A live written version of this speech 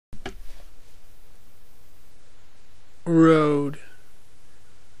road,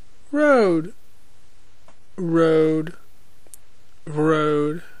 road, road,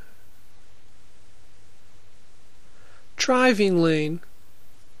 road. Driving lane,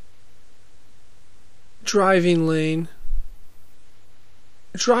 driving lane,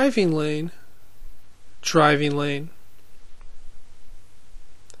 driving lane, driving lane.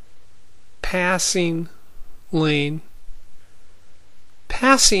 Passing lane,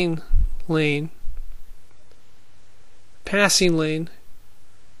 passing lane, passing lane,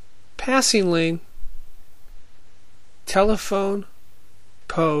 passing lane. Telephone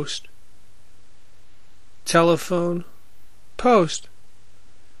post, telephone post,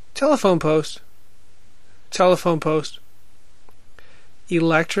 telephone post, telephone post.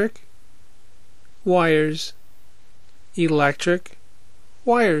 Electric wires, electric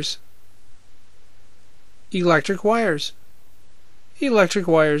wires, electric wires, electric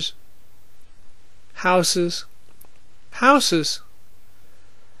wires. Houses, houses,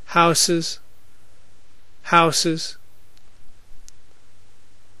 houses, houses.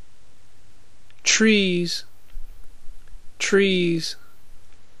 Trees, trees,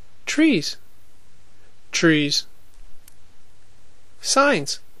 trees, trees.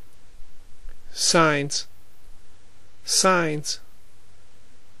 Signs, signs, signs,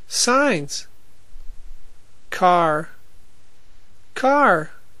 signs. Car,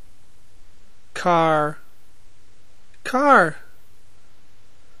 car, car, car.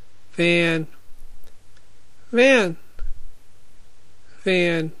 Van, van,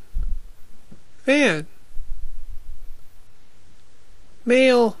 van, van.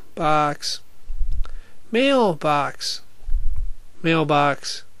 Mailbox, mailbox,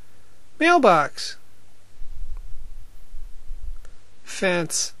 mailbox, mailbox.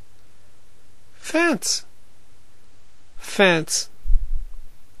 Fence, fence, fence,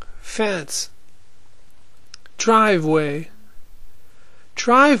 fence. Driveway,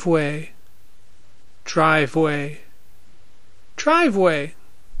 driveway, driveway, driveway.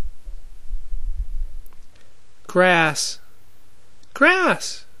 Grass,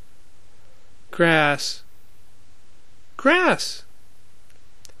 grass, grass, grass.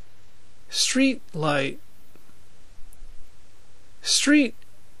 Street light, street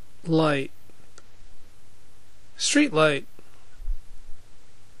light, street light,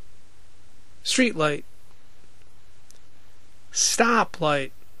 street light.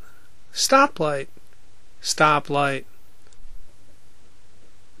 Stoplight, stoplight, stoplight.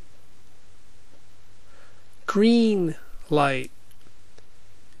 Green light,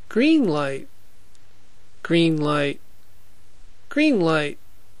 green light, green light, green light.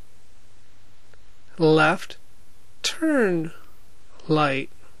 Left turn light,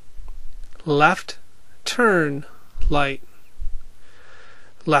 left turn light,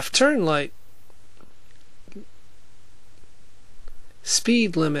 left turn light.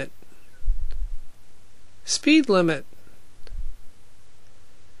 Speed limit, speed limit,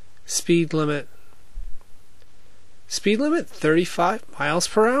 speed limit. Speed limit 35 miles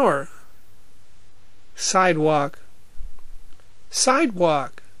per hour. Sidewalk,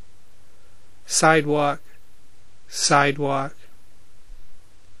 sidewalk, sidewalk, sidewalk.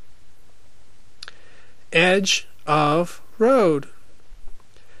 Edge of road,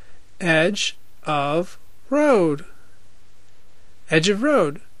 edge of road, edge of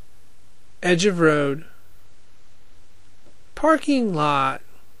road, edge of road. Parking lot,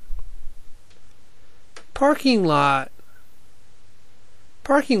 parking lot,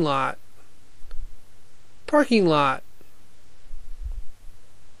 parking lot, parking lot.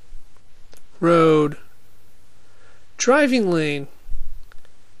 Road, driving lane,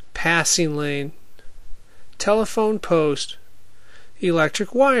 passing lane. Telephone post,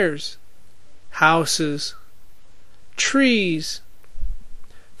 electric wires. Houses, trees,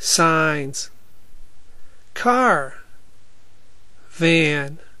 signs. Car,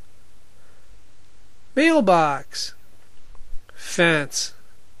 van. Mailbox, fence,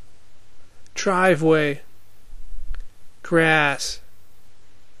 driveway, grass.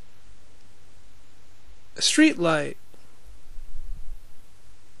 Street light,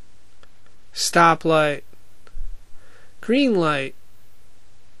 stoplight, green light,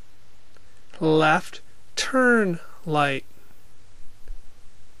 left turn light.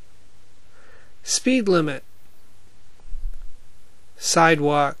 Speed limit,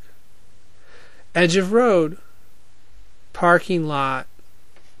 sidewalk, edge of road, parking lot.